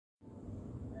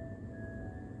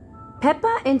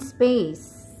Peppa in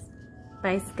Space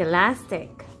by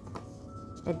Scholastic.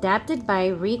 Adapted by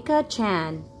Reika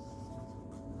Chan.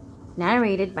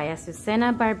 Narrated by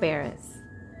Azucena Barberas.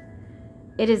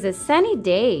 It is a sunny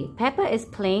day. Peppa is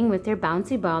playing with her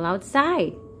bouncy ball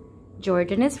outside.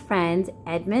 George and his friends,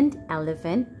 Edmund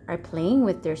Elephant, are playing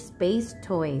with their space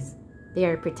toys. They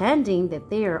are pretending that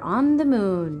they are on the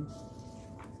moon.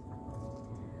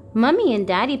 Mummy and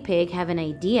Daddy Pig have an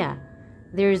idea.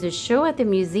 There is a show at the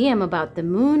museum about the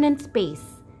moon and space.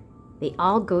 They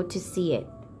all go to see it.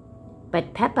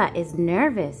 But Peppa is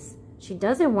nervous. She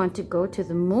doesn't want to go to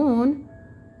the moon.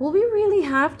 Will we really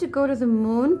have to go to the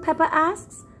moon? Peppa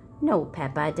asks. No,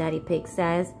 Peppa, Daddy Pig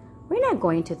says. We're not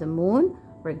going to the moon.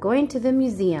 We're going to the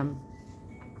museum.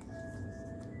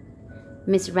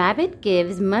 Miss Rabbit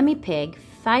gives Mummy Pig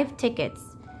 5 tickets.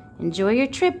 Enjoy your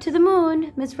trip to the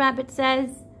moon, Miss Rabbit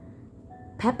says.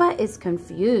 Peppa is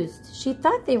confused. She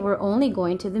thought they were only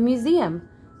going to the museum,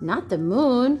 not the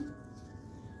moon.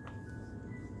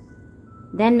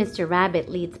 Then Mr. Rabbit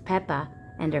leads Peppa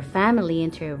and her family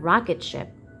into a rocket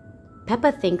ship.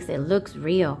 Peppa thinks it looks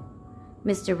real.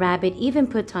 Mr. Rabbit even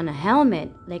puts on a helmet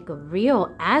like a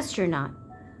real astronaut.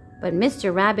 But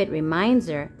Mr. Rabbit reminds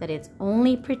her that it's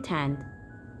only pretend.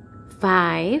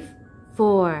 5,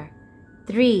 4,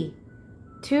 3,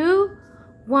 2,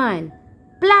 1.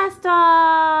 Blast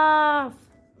off!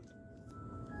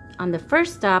 On the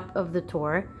first stop of the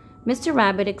tour, Mr.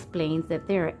 Rabbit explains that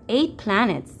there are 8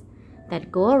 planets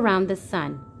that go around the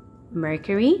sun: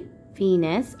 Mercury,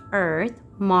 Venus, Earth,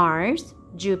 Mars,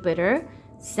 Jupiter,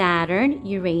 Saturn,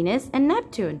 Uranus, and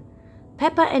Neptune.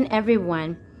 Peppa and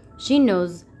everyone she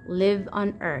knows live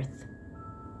on Earth.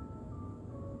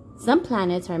 Some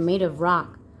planets are made of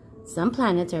rock, some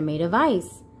planets are made of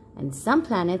ice, and some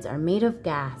planets are made of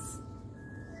gas.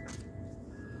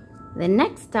 The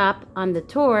next stop on the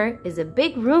tour is a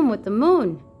big room with the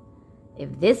moon.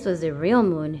 If this was a real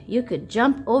moon, you could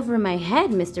jump over my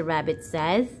head, Mr. Rabbit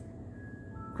says.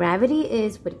 Gravity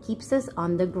is what keeps us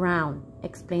on the ground,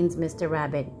 explains Mr.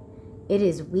 Rabbit. It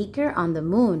is weaker on the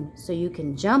moon, so you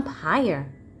can jump higher.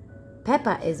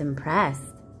 Peppa is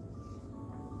impressed.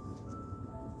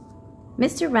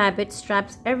 Mr. Rabbit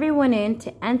straps everyone in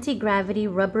to anti-gravity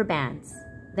rubber bands.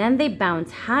 Then they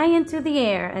bounce high into the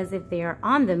air as if they are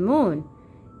on the moon.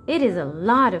 It is a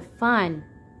lot of fun.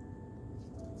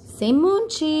 Say moon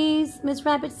cheese, Miss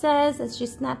Rabbit says as she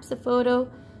snaps a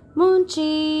photo. Moon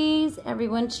cheese!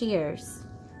 Everyone cheers.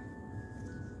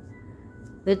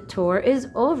 The tour is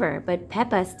over, but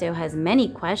Peppa still has many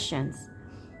questions.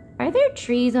 Are there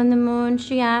trees on the moon?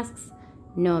 She asks.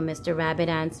 No, Mr. Rabbit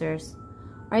answers.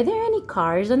 Are there any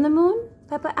cars on the moon?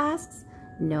 Peppa asks.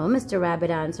 No, Mr. Rabbit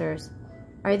answers.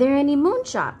 Are there any moon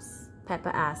shops?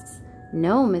 Peppa asks.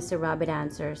 No, Mr. Rabbit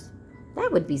answers.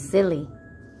 That would be silly.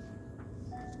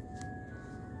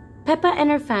 Peppa and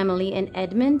her family and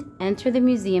Edmund enter the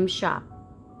museum shop.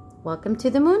 Welcome to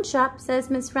the moon shop,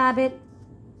 says Miss Rabbit.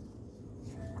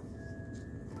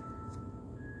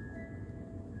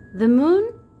 The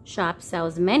moon shop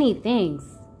sells many things.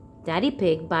 Daddy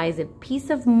Pig buys a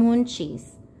piece of moon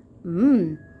cheese.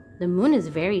 The moon is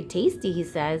very tasty, he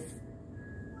says.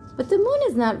 But the moon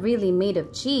is not really made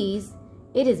of cheese.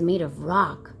 It is made of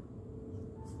rock.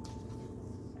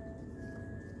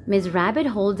 Ms. Rabbit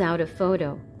holds out a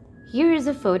photo. Here is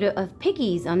a photo of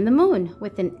piggies on the moon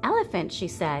with an elephant, she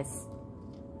says.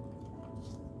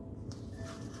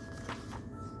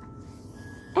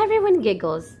 Everyone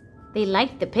giggles. They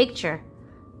like the picture.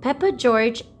 Peppa,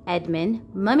 George, Edmund,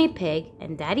 Mummy Pig,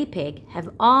 and Daddy Pig have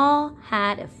all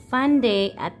had a fun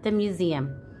day at the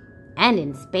museum and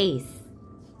in space.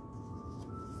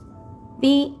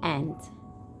 The end.